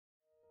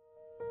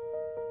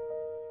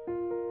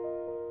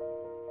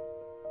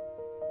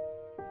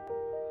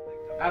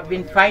I've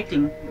been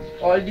fighting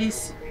all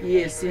these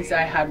years since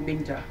I had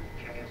Binta,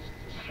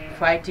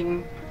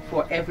 fighting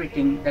for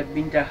everything that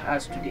Binta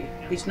has today.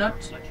 It's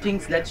not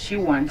things that she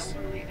wants,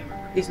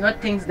 it's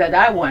not things that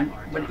I want,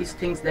 but it's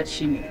things that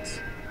she needs.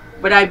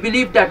 But I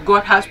believe that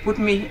God has put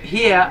me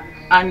here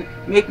and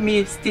make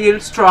me still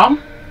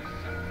strong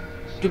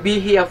to be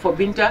here for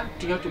Binta,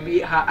 to be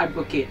her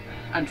advocate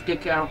and to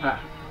take care of her.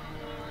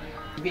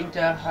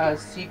 Binta has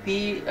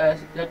CP,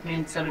 that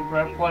means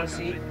cerebral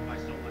palsy,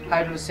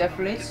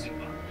 hydrocephalus,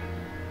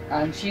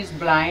 and she's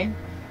blind,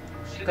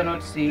 she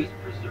cannot see,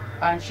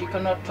 and she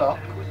cannot talk,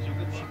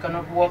 she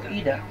cannot walk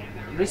either.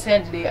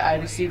 Recently, I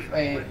received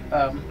a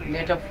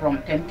letter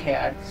from 10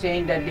 Care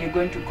saying that they're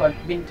going to cut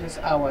Binta's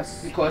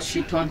hours because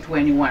she turned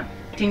 21.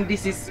 I think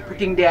this is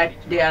putting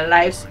their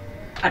lives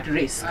at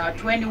risk.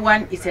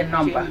 21 is a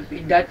number.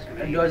 That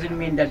doesn't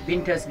mean that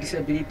Binta's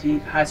disability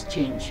has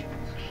changed.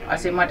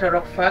 As a matter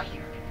of fact,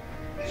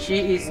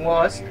 she is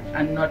worse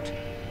and not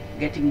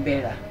getting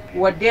better.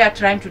 What they are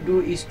trying to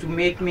do is to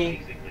make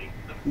me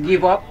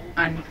give up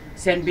and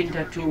send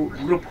Binta to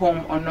group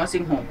home or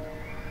nursing home.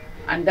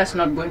 And that's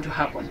not going to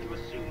happen.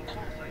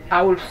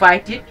 I will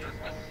fight it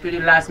to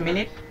the last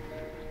minute.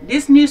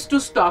 This needs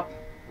to stop.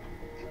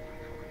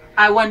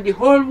 I want the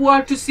whole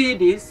world to see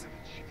this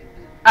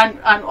and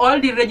all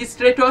the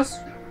registrators,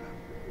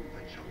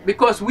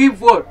 because we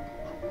vote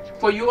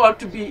for you all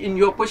to be in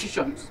your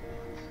positions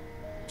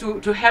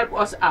to help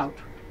us out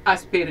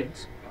as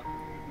parents.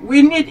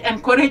 We need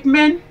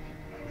encouragement.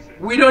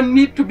 We don't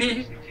need to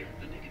be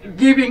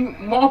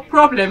giving more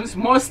problems,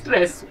 more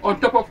stress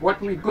on top of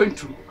what we're going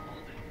through.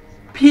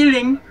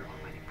 Appealing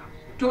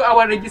to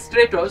our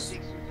registrators,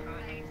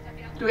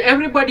 to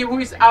everybody who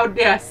is out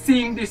there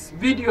seeing this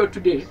video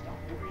today,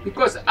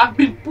 because I've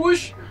been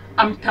pushed,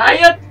 I'm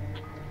tired,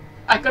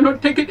 I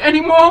cannot take it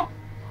anymore.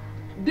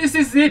 This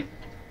is it.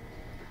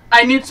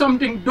 I need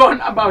something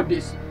done about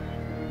this.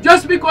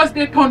 Just because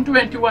they turn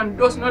 21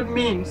 does not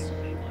mean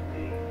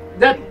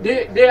that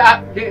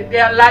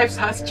their lives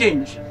has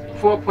changed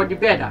for the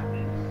better.